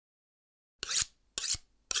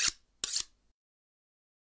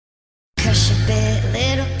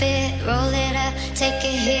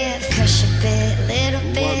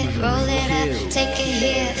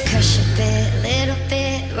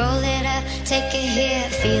take it here,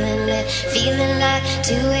 feeling lit, feeling like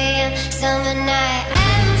 2 a.m. summer night.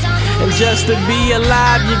 And just to be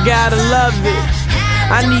alive, you gotta love it.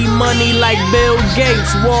 I need money like Bill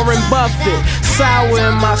Gates, Warren Buffett. Sour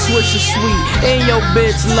in my Swisher sweet, and your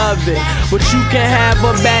bitch love it. But you can have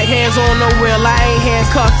her back, hands on the wheel, I ain't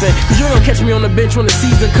handcuffing. Cause you don't catch me on the bench when the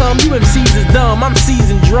season come. You MCs is dumb, I'm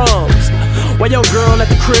seasoned drums. While your girl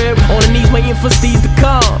at the crib, on her knees waiting for Steez to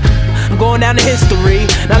come. I'm going down to history,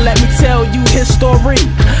 now let me tell you his story.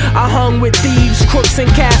 I hung with thieves, crooks, and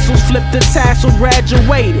castles, flipped the tassel,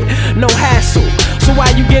 graduated, no hassle. So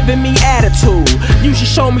why you giving me attitude? You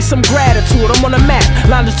should show me some gratitude. I'm on the map,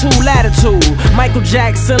 longitude, latitude. Michael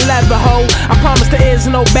Jackson, leather hoe. I promise there is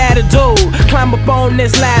no better dude. Climb up on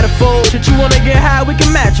this ladder, fool. Should you wanna get high, we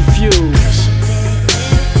can match a few.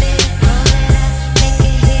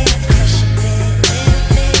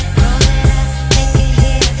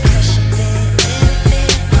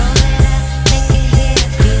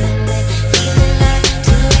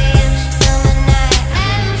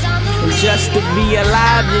 Just to be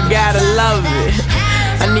alive, you gotta love it.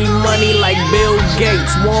 I need money like Bill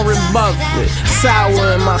Gates, Warren Buffett.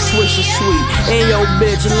 Sour in my Swisher sweet, and your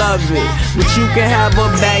bitch love it. But you can have her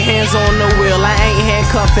back, hands on the wheel. I ain't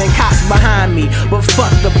handcuffing, cops behind me. But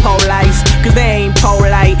fuck the police, cause they ain't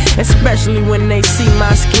polite. Especially when they see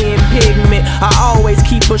my skin pigment. I always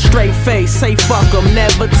keep a straight face, say fuck them,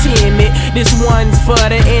 never timid. This one's for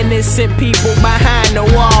the innocent people behind the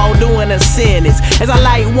wall doing a sentence. As I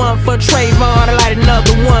light one for Trayvon, I light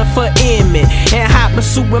another one for Emmett. And hop a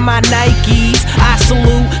suit with my Nikes, I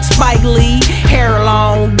salute Spike Lee. Hair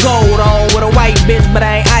long, gold on with a white bitch, but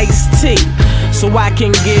I ain't iced tea. So I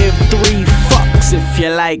can give 3 fucks if you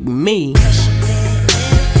like me.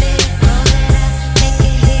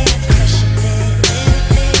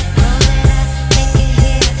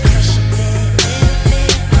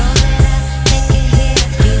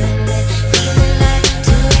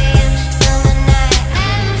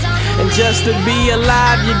 And just to be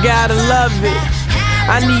alive, you gotta love it.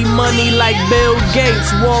 I need money like Bill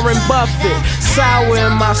Gates, Warren Buffett. Sour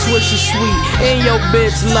in my Swisher sweet, and your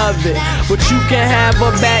bitch love it. But you can have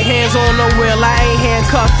her back, hands on the wheel, I ain't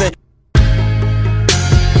handcuffing.